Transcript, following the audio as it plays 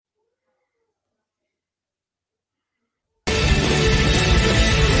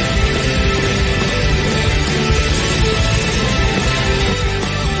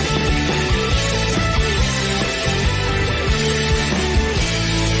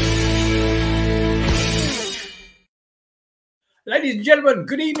Ladies and gentlemen,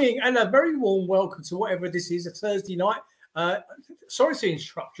 good evening and a very warm welcome to whatever this is, a Thursday night. Sorry to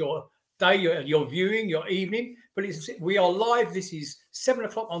interrupt your day, your viewing, your evening, but we are live. This is 7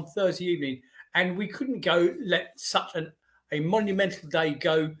 o'clock on Thursday evening, and we couldn't let such a monumental day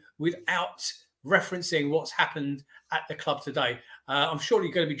go without referencing what's happened at the club today. I'm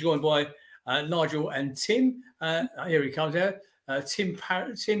shortly going to be joined by Nigel and Tim. Here he comes out. Tim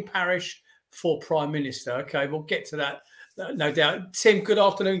Parish for Prime Minister. Okay, we'll get to that. No doubt. Tim, good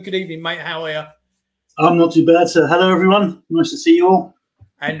afternoon, good evening, mate. How are you? I'm not too bad, sir. Hello, everyone. Nice to see you all.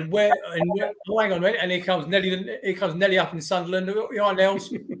 And hang on a minute. And here comes Nelly. Here comes Nelly up in Sunderland. You all right,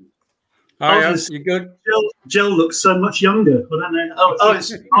 Nels? Hi, you good? Jill looks so much younger. I don't know. Oh,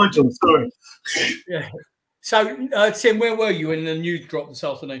 it's Nigel. Sorry. Yeah. So, Tim, where were you when the news dropped this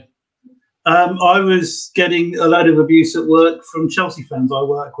afternoon? I was getting a load of abuse at work from Chelsea fans I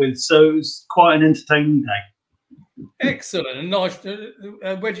work with, so it was quite an entertaining day. Excellent. And nice.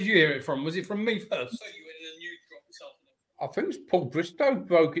 Where did you hear it from? Was it from me first? I think it's Paul Bristow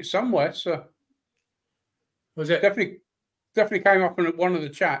broke it somewhere. So was it definitely came up in one of the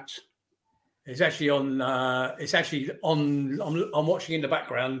chats? It's actually on. I'm watching in the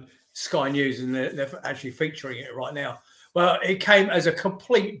background Sky News, and they're actually featuring it right now. Well, it came as a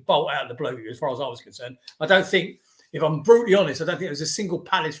complete bolt out of the blue, as far as I was concerned. I don't think, if I'm brutally honest, I don't think there was a single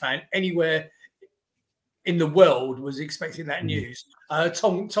Palace fan anywhere in the world was expecting that news.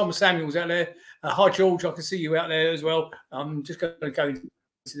 Tom Samuel's out there. Hi, George. I can see you out there as well. I'm just going to go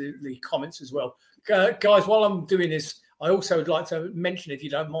into the comments as well. Guys, while I'm doing this, I also would like to mention, if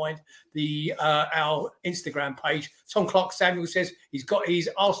you don't mind, our Instagram page. Tom Clark Samuel says he's got his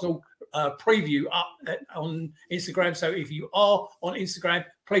Arsenal preview up on Instagram. So if you are on Instagram,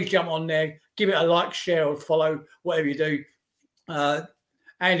 please jump on there, give it a like, share, or follow, whatever you do.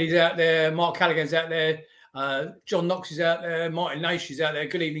 Andy's out there, Mark Callaghan's out there, John Knox is out there, Martin Nash is out there.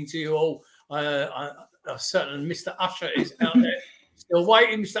 Good evening to you all. Certainly Mr. Usher is out there. Still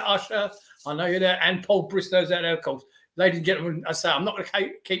waiting, Mr. Usher. I know you're there. And Paul Bristow's out there, of course. Ladies and gentlemen, I say I'm not going to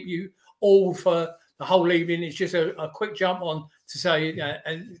keep you all for the whole evening. It's just a quick jump on to say,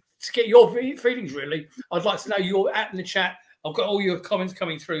 and to get your feelings, really. I'd like to know you're out in the chat. I've got all your comments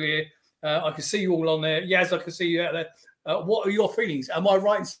coming through here. I can see you all on there. Yaz, I can see you out there. What are your feelings? Am I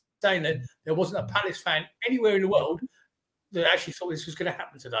right in saying that there wasn't a Palace fan anywhere in the world that actually thought this was going to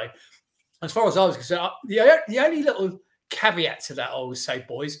happen today? As far as I was concerned, the only little caveat to that, I would say,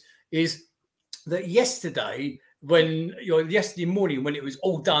 boys, is that yesterday morning when it was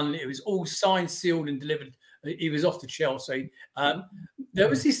all done, it was all signed, sealed, and delivered. He was off to Chelsea. There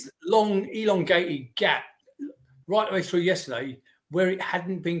was this long, elongated gap right the way through yesterday where it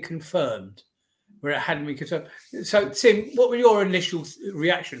hadn't been confirmed. So, Tim, what was your initial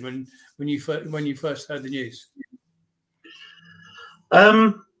reaction when you first heard the news?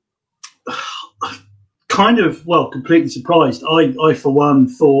 Completely surprised. I for one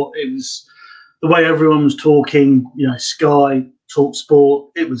thought it was the way everyone was talking. Sky, Talk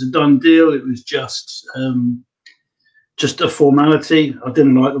Sport. It was a done deal. It was just a formality. I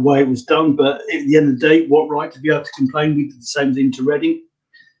didn't like the way it was done, but at the end of the day, what right to be able to complain? We did the same thing to Reading.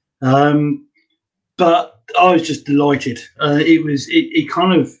 But I was just delighted. It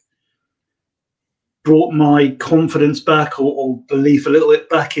kind of brought my confidence back or belief a little bit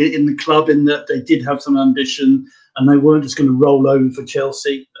back in the club, in that they did have some ambition and they weren't just going to roll over for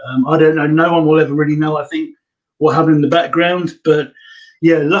Chelsea. I don't know. No one will ever really know, I think, what happened in the background. But,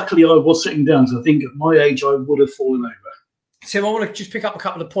 yeah, luckily I was sitting down. So I think at my age I would have fallen over. Tim, I want to just pick up a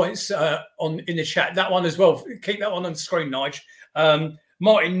couple of points in the chat. That one as well. Keep that one on the screen, Nige.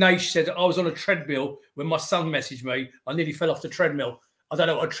 Martin Nash said, I was on a treadmill when my son messaged me. I nearly fell off the treadmill. I don't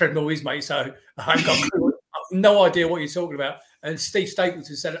know what a treadmill is, mate, so I've no idea what you're talking about. And Steve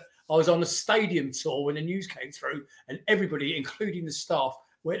Stapleton said, I was on a stadium tour when the news came through and everybody, including the staff,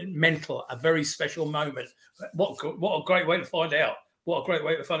 went mental. A very special moment. What a great way to find out. What a great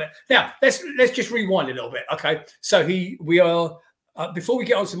way to find out. Now, let's just rewind a little bit, okay? So we are, before we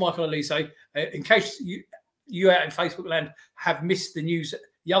get on to Michael Olise, in case you out in Facebook land have missed the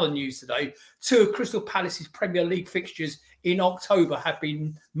other news today, 2 of Crystal Palace's Premier League fixtures in October have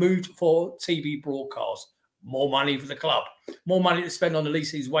been moved for TV broadcast. More money for the club, more money to spend on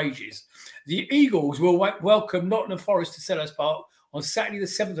Olise's wages. The Eagles will welcome Nottingham Forest to Selhurst Park on Saturday the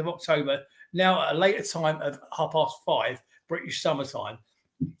 7th of October, now at a later time of 5:30 British summertime.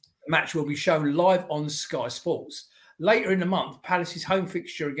 The match will be shown live on Sky Sports. Later in the month, Palace's home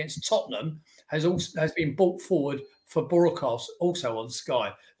fixture against Tottenham has been brought forward for broadcast, also on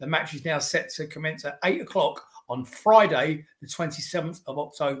Sky. The match is now set to commence at 8 o'clock on Friday, the 27th of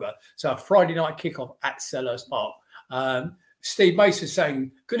October. So a Friday night kickoff at Selhurst Park. Steve Mason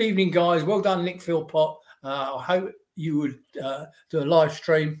saying, "Good evening, guys. Well done, Nick Philpott. I hope you would do a live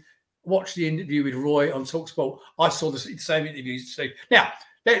stream. Watch the interview with Roy on TalkSport. I saw the same interview, Steve. Now,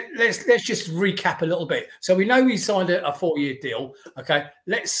 let's just recap a little bit. So we know he signed a 4-year deal. Okay,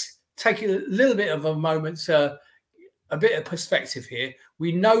 let's take a little bit of a moment, a bit of perspective here.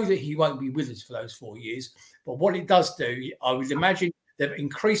 We know that he won't be with us for those 4 years, but what it does do, I would imagine they've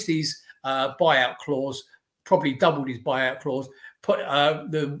increased his buyout clause, probably doubled his buyout clause. Put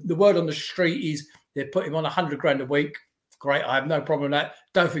the word on the street is they put him on 100 grand a week. Great, I have no problem with that.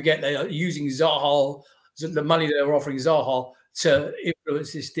 Don't forget they are using Zaha, the money they're offering Zaha to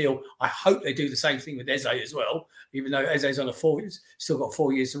influence this deal. I hope they do the same thing with Eze as well, even though Eze's on still got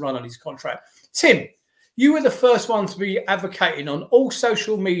 4 years to run on his contract. Tim, you were the first one to be advocating on all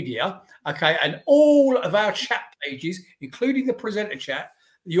social media, okay, and all of our chat pages, including the presenter chat,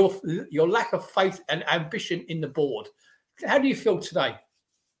 your lack of faith and ambition in the board. How do you feel today?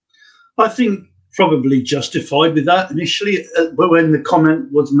 I think probably justified with that initially, but when the comment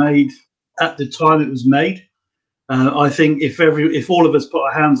was made at the time it was made, I think if all of us put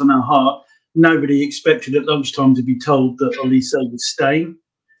our hands on our heart, nobody expected at lunchtime to be told that Olise was staying.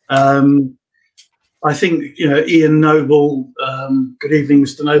 I think Ian Noble, good evening,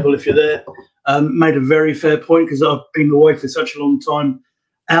 Mr. Noble, if you're there, made a very fair point, because I've been away for such a long time,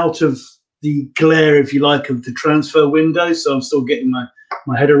 out of the glare, if you like, of the transfer window, so I'm still getting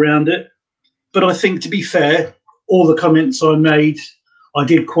my head around it. But I think, to be fair, all the comments I made, I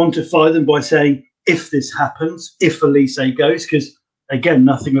did quantify them by saying, if this happens, if Olise goes, because, again,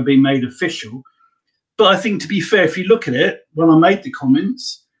 nothing had been made official. But I think, to be fair, if you look at it, when I made the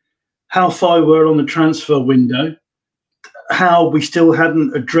comments, how far we were on the transfer window, how we still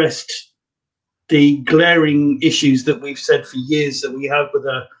hadn't addressed the glaring issues that we've said for years that we have with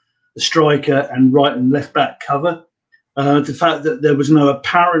a striker and right and left back cover, the fact that there was no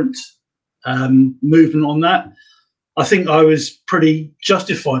apparent movement on that, I think I was pretty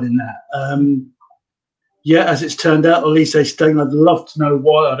justified in that. As it's turned out, Olise staying. I'd love to know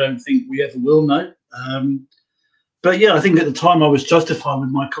why. I don't think we ever will know. But yeah, I think at the time I was justified with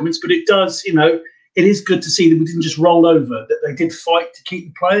my comments. But it does, it is good to see that we didn't just roll over, that they did fight to keep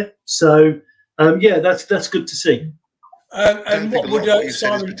the player. So that's good to see. And what would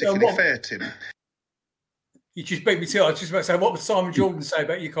Simon? Fair, Tim. You just beat me to it. I was just about to say, what would Simon Jordan say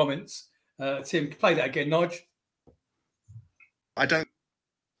about your comments? Tim, play that again, Nige. I don't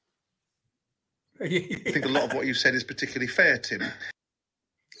think a lot of what you said is particularly fair, Tim.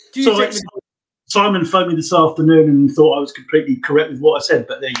 Do you think Simon phoned me this afternoon and thought I was completely correct with what I said,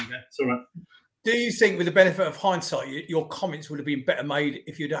 but there you go. It's all right. Do you think, with the benefit of hindsight, your comments would have been better made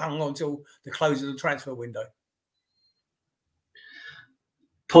if you'd hung on until the close of the transfer window?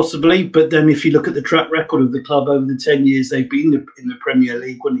 Possibly, but then if you look at the track record of the club over the 10 years they've been in the Premier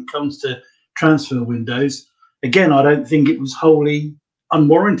League when it comes to transfer windows, again, I don't think it was wholly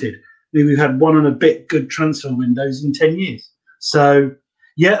unwarranted. I mean, we've had one and a bit good transfer windows in 10 years. So,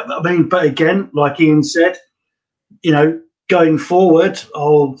 but again, like Ian said, going forward,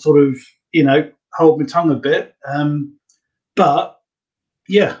 I'll sort of, hold my tongue a bit. But,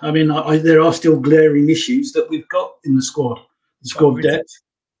 there are still glaring issues that we've got in the squad depth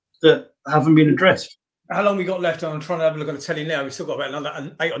that haven't been addressed. How long we got left? I'm trying to have a look on the telly now. We've still got about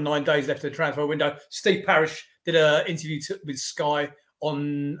another 8 or 9 days left of the transfer window. Steve Parish did an interview with Sky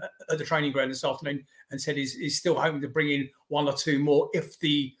at the training ground this afternoon and said he's still hoping to bring in 1 or 2 more if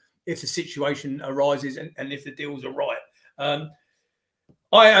the situation arises and if the deals are right.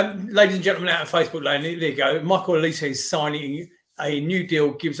 Ladies and gentlemen, out of Facebook lane, there you go. Michael Olise is signing a new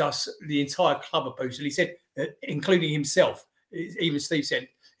deal, gives us the entire club a boost. And he said, including himself, even Steve said,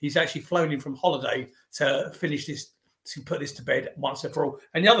 he's actually flown in from holiday to finish this, to put this to bed once and for all.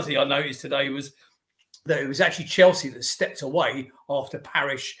 And the other thing I noticed today was that it was actually Chelsea that stepped away after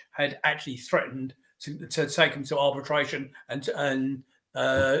Parish had actually threatened to take him to arbitration and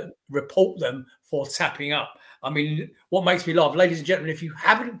report them for tapping up. I mean, what makes me laugh, ladies and gentlemen, if you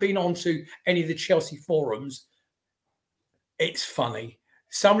haven't been onto any of the Chelsea forums, it's funny.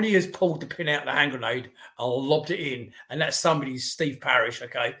 Somebody has pulled the pin out of the hand grenade and lobbed it in, and that's somebody's Steve Parish,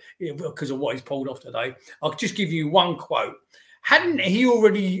 okay, because of what he's pulled off today. I'll just give you one quote. Hadn't he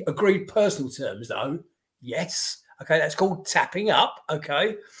already agreed personal terms, though? Yes. Okay, that's called tapping up,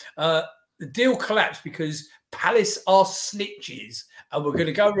 okay? The deal collapsed because Palace are snitches and we're going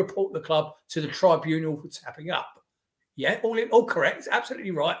to go report the club to the tribunal for tapping up. Yeah, all correct.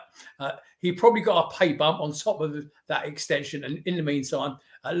 Absolutely right. He probably got a pay bump on top of that extension. And in the meantime,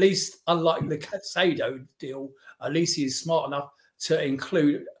 at least unlike the Casado deal, at least he is smart enough to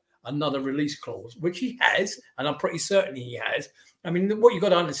include another release clause, which he has, and I'm pretty certain he has. I mean, what you've got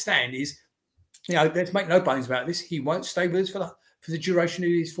to understand is, let's make no bones about this. He won't stay with us for the duration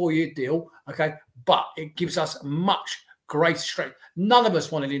of his 4-year deal, okay? But it gives us much greater strength. None of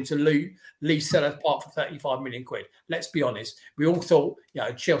us wanted him to leave Sellers Park for 35 million quid. Let's be honest. We all thought,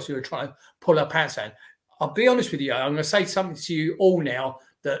 Chelsea were trying to pull our pants down. I'll be honest with you. I'm going to say something to you all now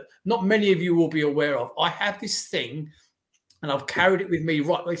that not many of you will be aware of. I have this thing, and I've carried it with me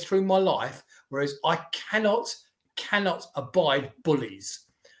right way through my life, whereas I cannot abide bullies.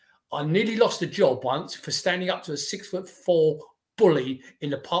 I nearly lost a job once for standing up to a 6'4" bully in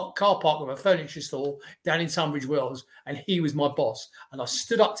the car park of a furniture store down in Tunbridge Wells, and he was my boss. And I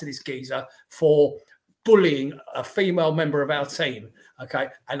stood up to this geezer for bullying a female member of our team, okay?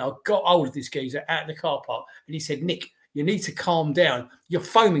 And I got hold of this geezer out in the car park, and he said, "Nick, you need to calm down. You're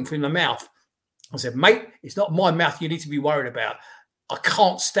foaming from the mouth." I said, "Mate, it's not my mouth you need to be worried about. I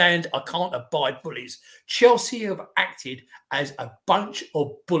can't abide bullies." Chelsea have acted as a bunch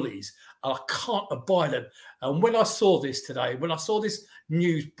of bullies. I can't abide them. And when I saw this today, when I saw this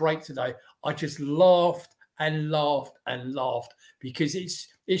news break today, I just laughed and laughed and laughed, because it's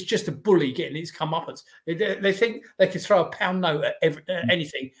just a bully getting its comeuppance. They think they can throw a pound note at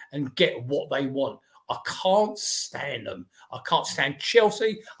anything and get what they want. I can't stand them. I can't stand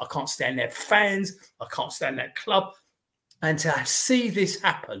Chelsea. I can't stand their fans. I can't stand that club. And to see this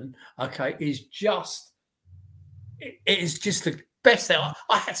happen, okay, it is just the best thing.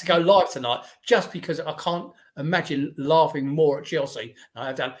 I had to go live tonight just because I can't imagine laughing more at Chelsea than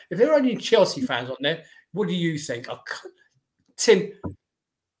I've done. If there are any Chelsea fans on there, what do you think? Tim,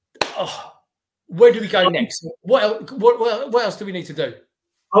 where do we go next? What else do we need to do?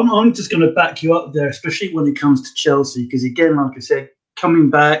 I'm just going to back you up there, especially when it comes to Chelsea, because again, like I said, coming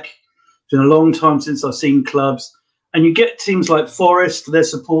back, it's been a long time since I've seen clubs. And you get teams like Forest, their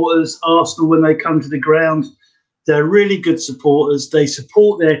supporters, Arsenal, when they come to the ground, they're really good supporters. They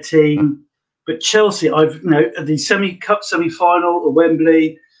support their team. But Chelsea, at the cup semi-final at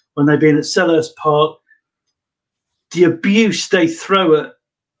Wembley, when they've been at Selhurst Park, the abuse they throw at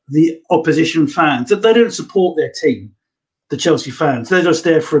the opposition fans, that they don't support their team, the Chelsea fans. They're just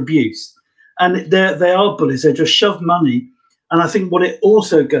there for abuse. And they are bullies. They just shove money. And I think what it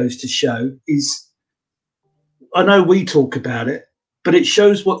also goes to show is, I know we talk about it, but it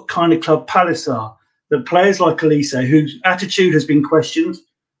shows what kind of club Palace are. That players like Olise, whose attitude has been questioned,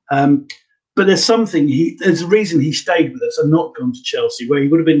 but there's a reason he stayed with us and not gone to Chelsea, where he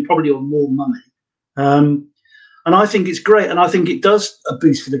would have been probably on more money. And I think it's great, and I think it does a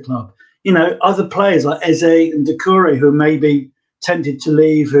boost for the club. Other players like Eze and Doucouré, who may be tempted to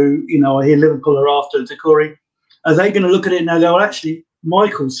leave, who, I hear Liverpool are after Doucouré, are they going to look at it and go, well, actually,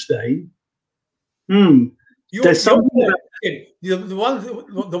 Michael's staying? There's something about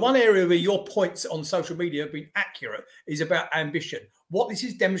the one area where your points on social media have been accurate is about ambition. What this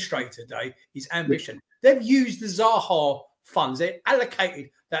is demonstrated today is ambition. They've used the Zaha funds. They allocated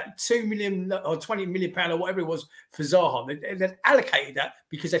that £2 million or £20 million or whatever it was for Zaha. They've allocated that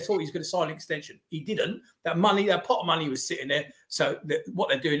because they thought he was going to sign an extension. He didn't. That pot of money was sitting there. So what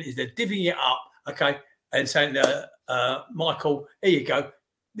they're doing is they're divvying it up, okay, and saying, Michael, here you go.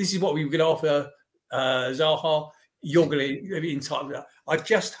 This is what we were going to offer Zaha. You're going to be entitled to that. I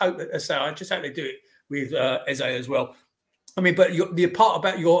just hope they do it with Eze as well. I mean, but the part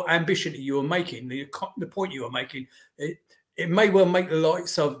about your ambition that you were making, the point you were making, it may well make the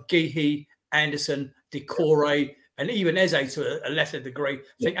likes of Guéhi, Anderson, Doucouré, and even Eze to a lesser degree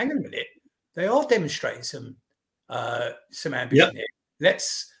think, hang on a minute, they are demonstrating some ambition here.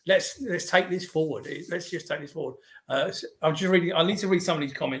 Let's take this forward. Let's just take this forward. I'm just reading. I need to read some of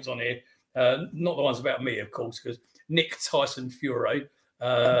these comments on here. Not the ones about me, of course, because Nick Tyson Fury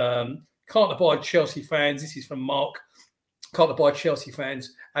can't abide Chelsea fans. This is from Mark. Can't abide Chelsea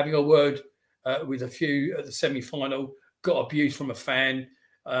fans having a word with a few at the semi-final. Got abused from a fan.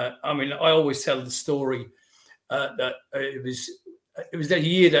 I mean, I always tell the story that it was the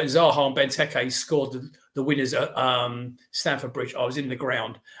year that Zaha and Benteke scored the winners at Stamford Bridge. I was in the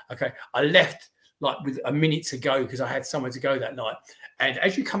ground. Okay, I left with a minute to go because I had somewhere to go that night. And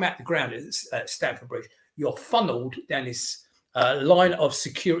as you come out the ground at Stamford Bridge, you're funneled down this line of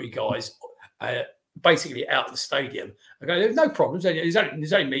security guys, basically out of the stadium. Okay, there's no problems. There's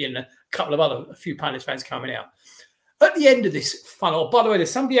only me and a few Palace fans coming out. At the end of this funnel, by the way, there's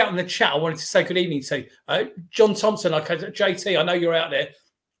somebody out in the chat I wanted to say good evening to. John Thompson, JT, I know you're out there.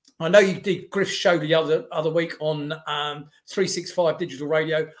 I know you did Griff's show the other week on 365 Digital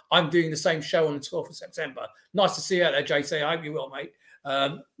Radio. I'm doing the same show on the 12th of September. Nice to see you out there, JT. I hope you will, mate.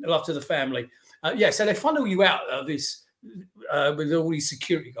 Love to the family. So they funnel you out of this with all these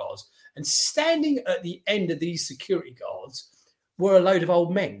security guards. And standing at the end of these security guards were a load of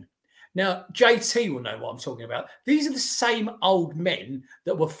old men. Now, JT will know what I'm talking about. These are the same old men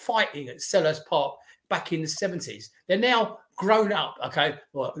that were fighting at Selhurst Park back in the 70s. They're now grown up, okay?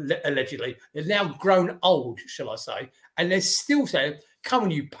 Well, allegedly. They're now grown old, shall I say. And they're still saying, come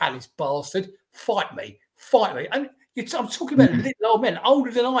on, you Palace bastard, fight me. And I'm talking about little old men,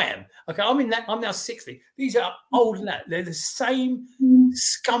 older than I am. Okay, I'm now 60. These are older than that. They're the same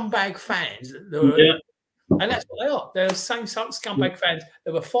scumbag fans and that's what they are. They're the same scumbag fans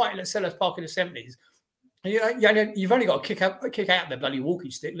that were fighting at Selhurst Park in the 70s. And you've only got to kick out their bloody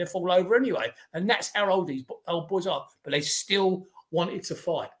walking stick and they'll fall over anyway. And that's how old these old boys are. But they still wanted to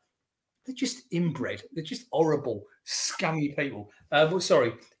fight. They're just inbred. They're just horrible, scummy people.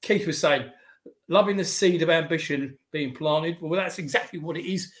 Sorry, Keith was saying, loving the seed of ambition being planted. Well, that's exactly what it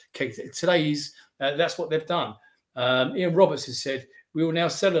is, Keith. Today that's what they've done. Ian Roberts has said, we will now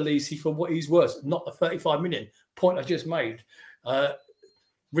sell Olise for what he's worth, not the 35 million. Point I just made.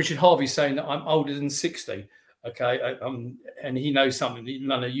 Richard Harvey's saying that I'm older than 60. Okay, and he knows something that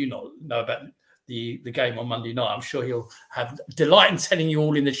none of you know about the game on Monday night. I'm sure he'll have delight in telling you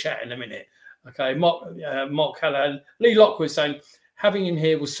all in the chat in a minute. Okay, Mark Callahan. Lee Lockwood saying, having him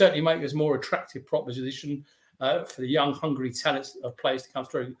here will certainly make us more attractive proposition for the young, hungry talents of players to come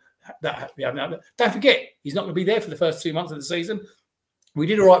through. Don't forget, he's not going to be there for the first 2 months of the season. We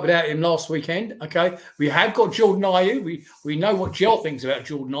did all right without him last weekend. Okay, we have got Jordan Ayew. We know what Gel thinks about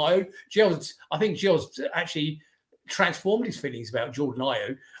Jordan Ayew. I think Gel's actually transformed his feelings about Jordan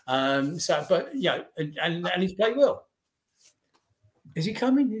Ayew. And he's played well. Is he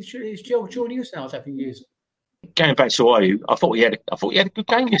coming? Is Gel joining us now? I don't think he is. Going back to Ayew, I thought he had a good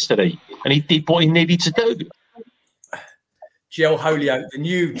game yesterday, and he did what he needed to do. Gel Holyoke, the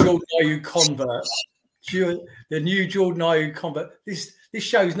new Jordan Ayew convert. The new Jordan Ayew convert. This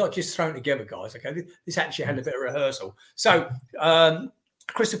show is not just thrown together, guys. Okay, this actually had a bit of rehearsal. So,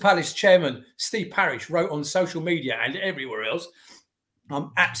 Crystal Palace chairman Steve Parish wrote on social media and everywhere else,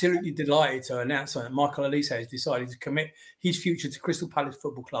 I'm absolutely delighted to announce that Michael Olise has decided to commit his future to Crystal Palace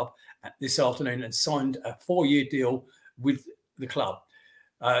Football Club this afternoon and signed a 4-year deal with the club.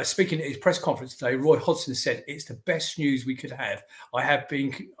 Speaking at his press conference today, Roy Hodgson said, it's the best news we could have. I have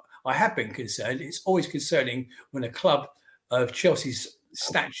been concerned. It's always concerning when a club of Chelsea's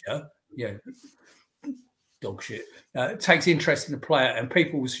stature, dog shit, takes interest in the player and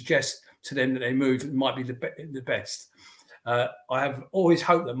people will suggest to them that they move might be the best. I have always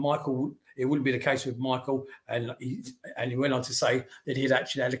hoped that it wouldn't be the case with Michael, and he went on to say that he'd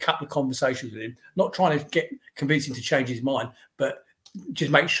actually had a couple of conversations with him, not trying to convince him to change his mind, but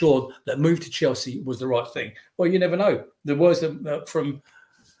just make sure that move to Chelsea was the right thing. Well, you never know. The words from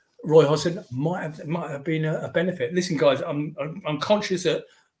Roy Hodgson might have been a benefit. Listen, guys, I'm conscious that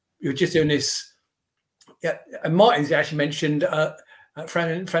you're just doing this. Yeah, and Martin's actually mentioned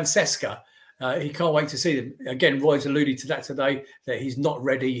Francesca. He can't wait to see them again. Roy's alluded to that today, that he's not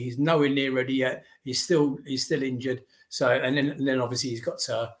ready. He's nowhere near ready yet. He's still injured. So and then obviously he's got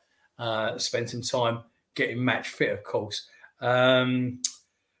to spend some time getting match fit, of course.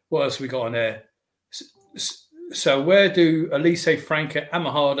 What else we got on there? So where do Olise, Franca,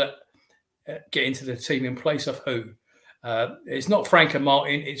 Amahada get into the team in place of who? It's not Franca,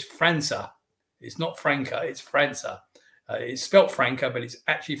 Martin. It's Franca. It's not Franca. It's Franca. It's spelt Franca, but it's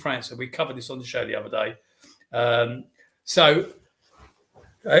actually Franca. We covered this on the show the other day.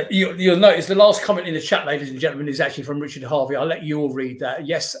 You'll notice the last comment in the chat, ladies and gentlemen, is actually from Richard Harvey. I'll let you all read that.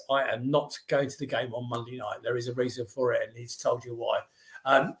 Yes, I am not going to the game on Monday night. There is a reason for it, and he's told you why.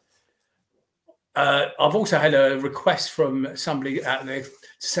 I've also had a request from somebody out there to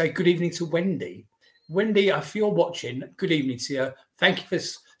say good evening to Wendy. Wendy, if you're watching, good evening to you. Thank you for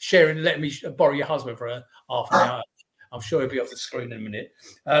sharing. Let me borrow your husband for half an hour. I'm sure he'll be off the screen in a minute.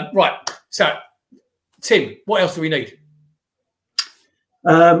 Right. So, Tim, what else do we need?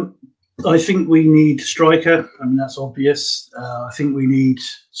 I think we need striker. I mean, that's obvious. I think we need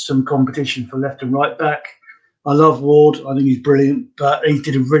some competition for left and right back. I love Ward. I think he's brilliant, but he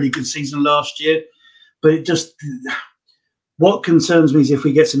did a really good season last year. But what concerns me is if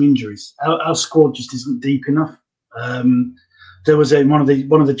we get some injuries. Our squad just isn't deep enough. There was one of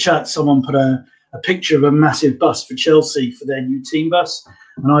the chats. Someone put a picture of a massive bus for Chelsea for their new team bus,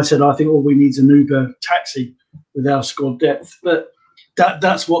 and I said I think all we need is an Uber taxi with our squad depth. But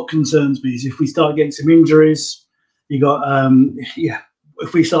that's what concerns me is if we start getting some injuries. You got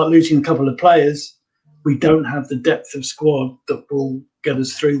if we start losing a couple of players, we don't have the depth of squad that will get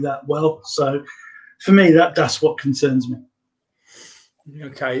us through that well. So for me, that's what concerns me.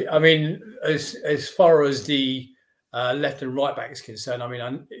 Okay. I mean, as far as the left and right back is concerned. I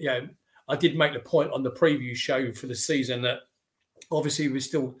mean, I did make the point on the preview show for the season that obviously we've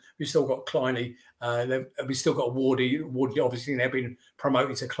still got Kleiny, we've still got Wardy. Wardy obviously now been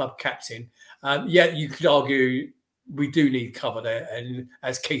promoted to club captain. You could argue we do need cover there, and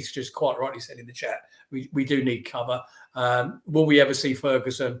as Keith just quite rightly said in the chat, we do need cover. Will we ever see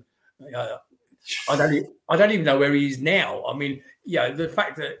Ferguson? I don't even know where he is now. I mean, the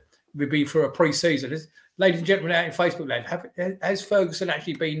fact that we've been through a pre-season, ladies and gentlemen out in Facebook land, has Ferguson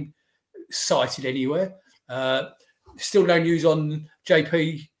actually been sighted anywhere? Still no news on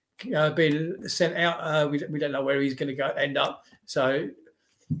JP being sent out. We don't know where he's going to go end up. So,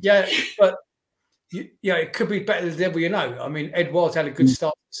 but it could be better than the devil you know. I mean, Edouard's had a good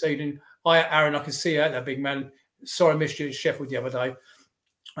start to the season. Hi, Aaron, I can see you, that big man. Sorry I missed you at Sheffield the other day.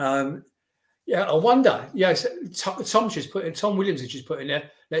 I wonder. Tom Williams has just put in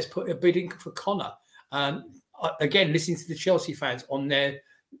there, let's put a bid in for Connor. Again, listening to the Chelsea fans on there,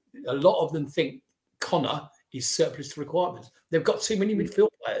 a lot of them think Connor is surplus to requirements. They've got too many midfield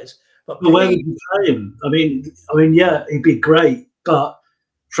players. But where would you play him? I mean, he'd be great, but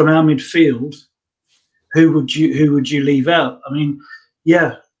from our midfield, who would you leave out? I mean,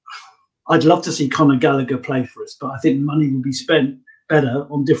 I'd love to see Conor Gallagher play for us, but I think money would be spent better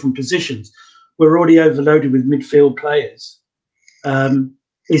on different positions. We're already overloaded with midfield players.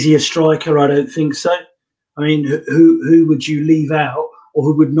 Is he a striker? I don't think so. I mean, who would you leave out, or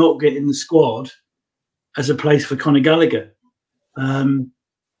who would not get in the squad as a place for Conor Gallagher?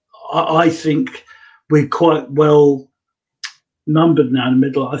 I think we're quite well numbered now in the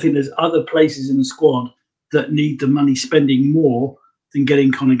middle. I think there's other places in the squad that need the money spending more than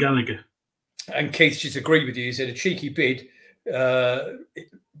getting Conor Gallagher. And Keith just agreed with you. He said a cheeky bid,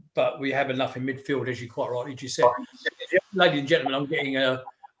 but we have enough in midfield, as you quite rightly just said. Ladies and gentlemen, I'm getting a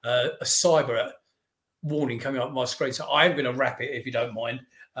cyber warning coming up on my screen, so I am going to wrap it if you don't mind.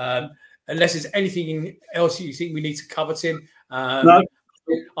 Unless there's anything else you think we need to cover, Tim. No.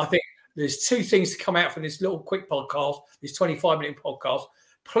 I think there's two things to come out from this little quick podcast, this 25-minute podcast.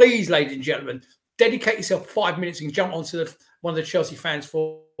 Please, ladies and gentlemen, dedicate yourself 5 minutes and jump onto one of the Chelsea fans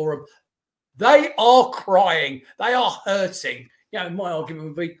forum. They are crying. They are hurting. My argument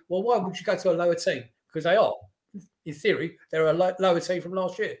would be, well, why would you go to a lower team? Because they are. In theory, they're a lower team from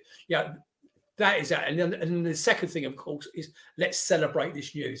last year. That is that. And the second thing, of course, is let's celebrate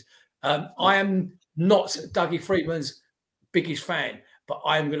this news. I am not Dougie Freedman's biggest fan, but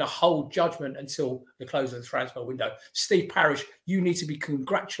I am going to hold judgment until the close of the transfer window. Steve Parish, you need to be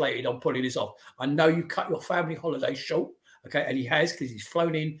congratulated on pulling this off. I know you cut your family holiday short, okay, and he has, because he's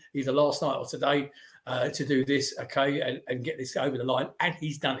flown in either last night or today to do this, okay, and get this over the line, and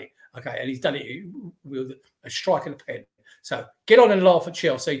he's done it, okay, and he's done it with a strike of the pen. So get on and laugh at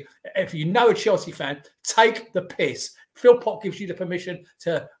Chelsea. If you know a Chelsea fan, take the piss. Phil Pott gives you the permission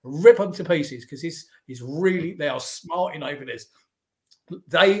to rip them to pieces, because they are smarting over this.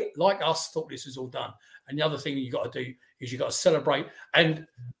 They, like us, thought this was all done. And the other thing you got to do is you got to celebrate. And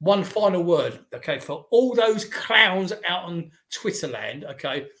one final word, okay, for all those clowns out on Twitter land,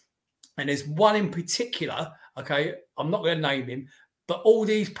 okay, and there's one in particular, okay, I'm not going to name him, but all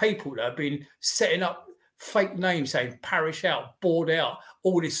these people that have been setting up fake names saying Parish out, bored out,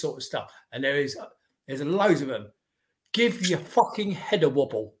 all this sort of stuff. And there's loads of them. Give your fucking head a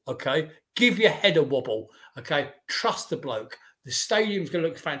wobble, okay? Give your head a wobble, okay? Trust the bloke. The stadium's going to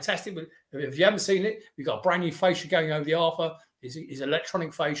look fantastic. But if you haven't seen it, we've got a brand new fascia going over the Arthur. It's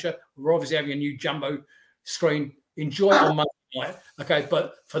electronic fascia. We're obviously having a new jumbo screen. Enjoy it on Monday night, okay?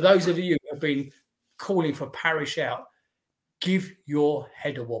 But for those of you who have been calling for Parish out, give your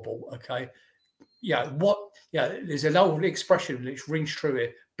head a wobble, okay? There's an old expression which rings true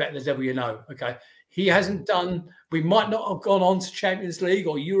here, bet the devil you know, okay? He hasn't done, we might not have gone on to Champions League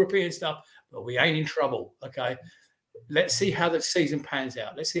or European stuff, but we ain't in trouble, okay? Let's see how the season pans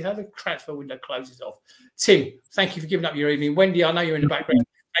out. Let's see how the transfer window closes off. Tim, thank you for giving up your evening. Wendy, I know you're in the background.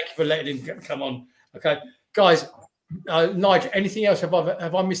 Thank you for letting him come on, okay? Guys, Nigel, anything else? Have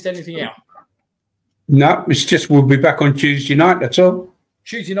I missed anything out? No, it's just we'll be back on Tuesday night, that's all.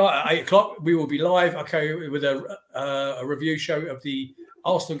 Tuesday night at 8 o'clock, we will be live, okay, with a review show of the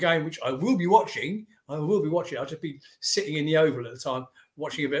Arsenal game, which I will be watching. I'll just be sitting in the Oval at the time,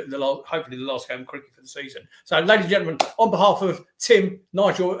 watching a bit hopefully the last game of cricket for the season. So, ladies and gentlemen, on behalf of Tim,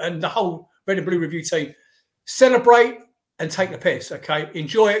 Nigel, and the whole Red and Blue Review team, celebrate and take the piss, okay?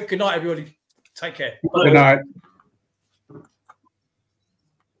 Enjoy it. Good night, everybody. Take care. Good night.